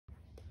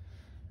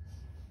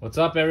What's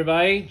up,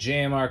 everybody?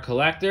 JMR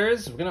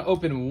Collectors. We're gonna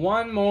open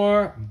one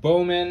more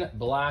Bowman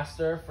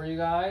blaster for you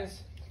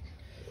guys,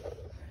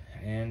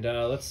 and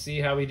let's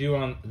see how we do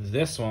on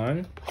this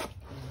one.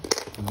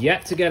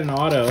 Yet to get an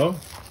auto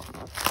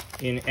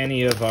in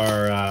any of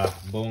our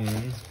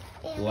Bowman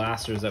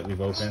blasters that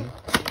we've opened.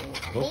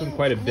 I've opened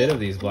quite a bit of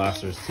these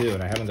blasters too,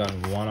 and I haven't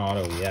gotten one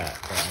auto yet.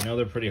 But I know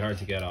they're pretty hard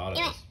to get autos,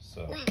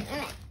 so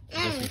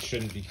I guess we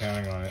shouldn't be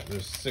counting on it.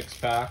 There's 6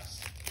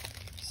 packs.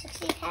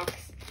 60 packs?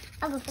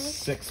 I'll go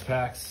first. 6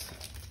 packs.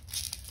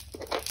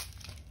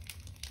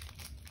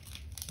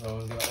 So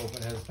he's gonna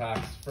open his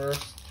packs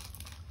first.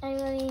 I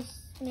already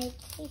made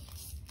these.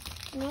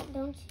 No,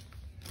 don't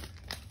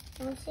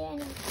say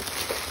anything.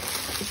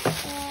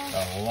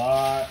 A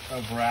lot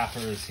of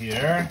wrappers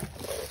here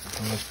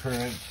from the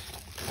current,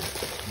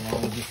 all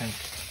the different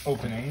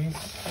openings.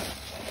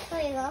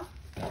 There you go.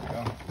 There we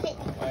go. Hey,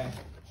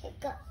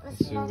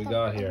 Let's see what we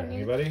got here.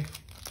 Anybody?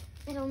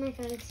 I don't make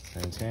cards.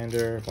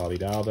 Santander, Bobby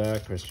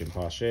Dalbec, Christian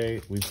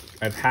Pache.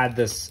 I've had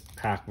this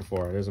pack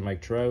before. There's a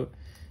Mike Trout,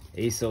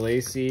 Asa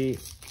Lacy,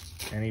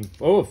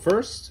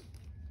 first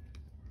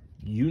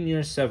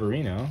Junior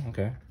Severino.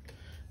 Okay,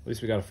 at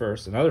least we got a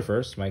first. Another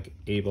first, Mike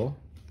Abel,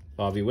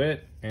 Bobby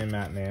Witt, and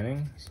Matt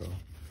Manning. So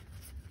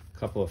a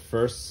couple of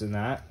firsts in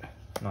that.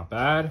 Not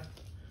bad.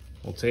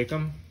 We'll take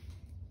them.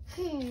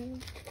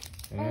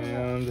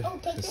 And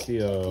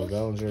Castillo,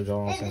 Bellinger,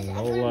 Donaldson,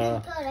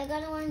 Nola,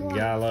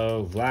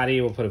 Gallo,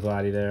 Vladdy, we'll put a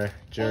Vladdy there.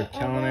 Jared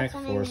Kelenic,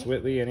 Forrest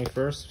Whitley, any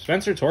first?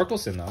 Spencer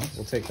Torkelson, though,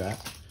 we'll take that.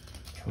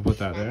 We'll put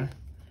that there.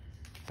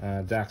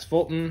 Dax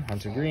Fulton,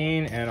 Hunter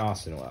Green, and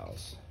Austin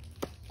Wells.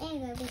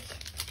 And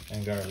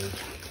garbage.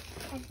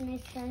 That's a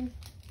nice gun.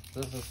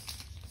 This is the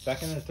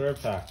second or third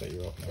pack that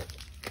you're opening.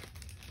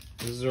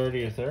 This is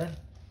already your third?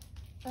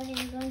 Oh,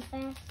 you're going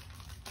fast?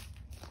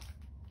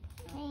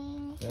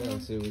 Yeah,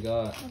 let's see what we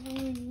got.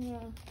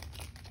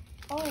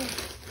 Oh,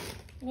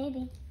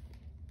 maybe.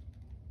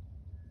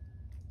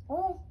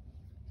 Oh,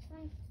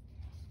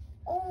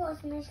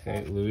 that's nice.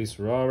 Okay, Luis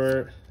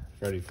Robert,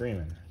 Freddie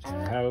Freeman,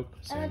 Sam Houck,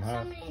 Sam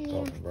Huck,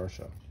 Dalton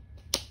Varsho.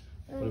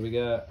 What do we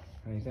got?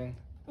 Anything?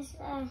 It's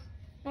a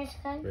nice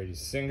card. Brady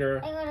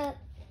Singer. I got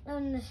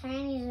the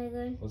shinies are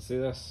good. Let's see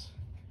this.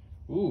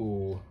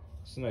 Ooh,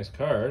 it's a nice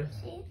card.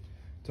 See?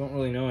 Don't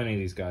really know any of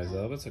these guys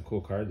though. That's a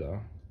cool card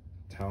though.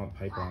 Talent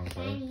pipeline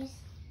card. Shinies.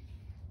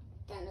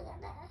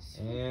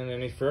 And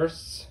any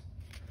firsts?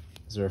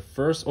 Is there a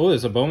first? Oh,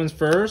 there's a Bowman's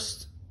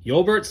first.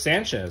 Yolbert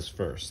Sanchez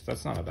first.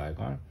 That's not a bad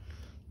one.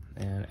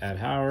 And Ed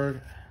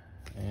Howard.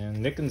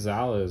 And Nick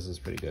Gonzalez is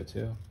pretty good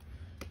too.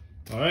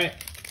 All right,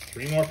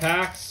 3 more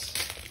packs.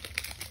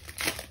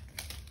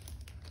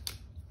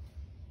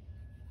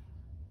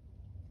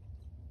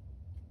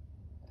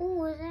 Ooh,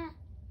 what is that?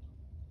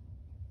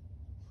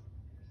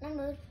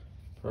 Number.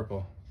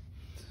 Purple.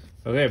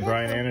 Okay,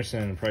 Brian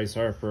Anderson, Bryce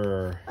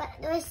Harper. What?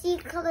 Do I see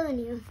color in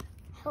you?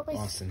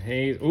 Austin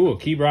Hayes. Ooh,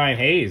 Key Brian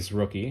Hayes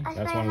rookie.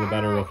 That's one of the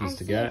better rookies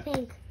to get.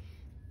 Pink.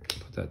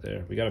 Put that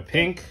there. We got a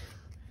pink.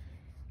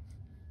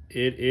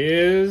 It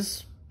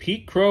is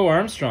Pete Crow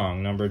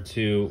Armstrong, number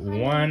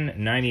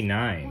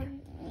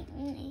 2/199.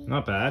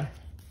 Not bad.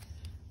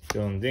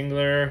 Dylan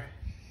Dingler,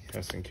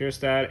 Preston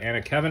Kierstad, and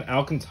a Kevin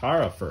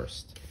Alcantara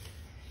first.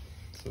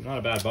 So not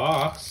a bad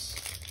box.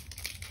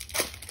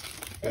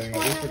 At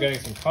least we're getting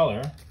some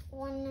color.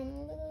 One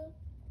number.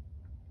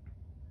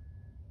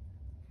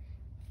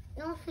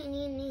 No, I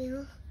need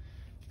new.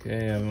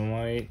 Okay, I have a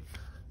white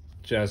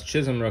Jazz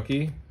Chisholm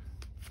rookie.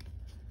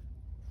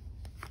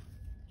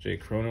 Jay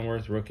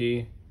Cronenworth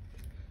rookie.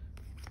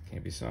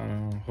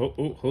 Campisano.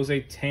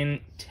 Jose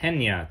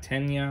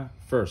Tena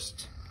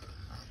first.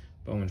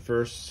 Bowman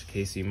first.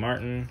 Casey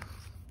Martin.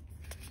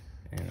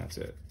 And that's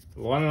it.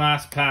 One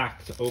last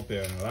pack to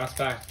open. The last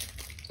pack.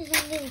 It's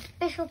gonna be a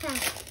special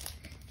pack.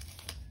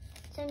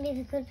 It's gonna be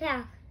a good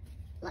pack.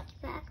 Lucky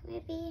pack,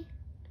 maybe.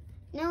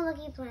 No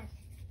lucky pack.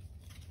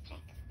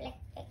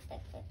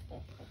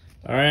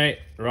 All right,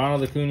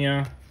 Ronald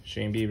Acuna,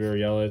 Shane Bieber,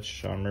 Yelich,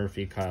 Sean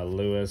Murphy, Kyle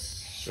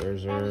Lewis,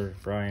 Scherzer,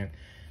 Bryant,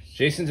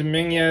 Jason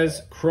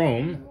Dominguez,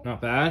 Chrome, not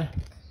bad.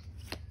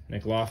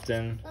 Nick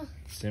Lofton,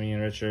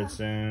 Simeon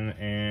Richardson,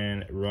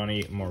 and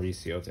Ronnie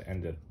Mauricio to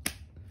end it.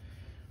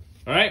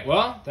 All right,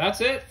 well, that's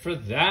it for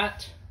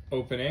that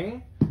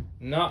opening.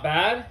 Not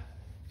bad.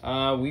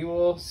 We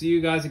will see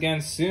you guys again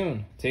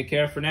soon. Take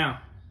care for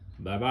now.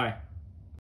 Bye-bye.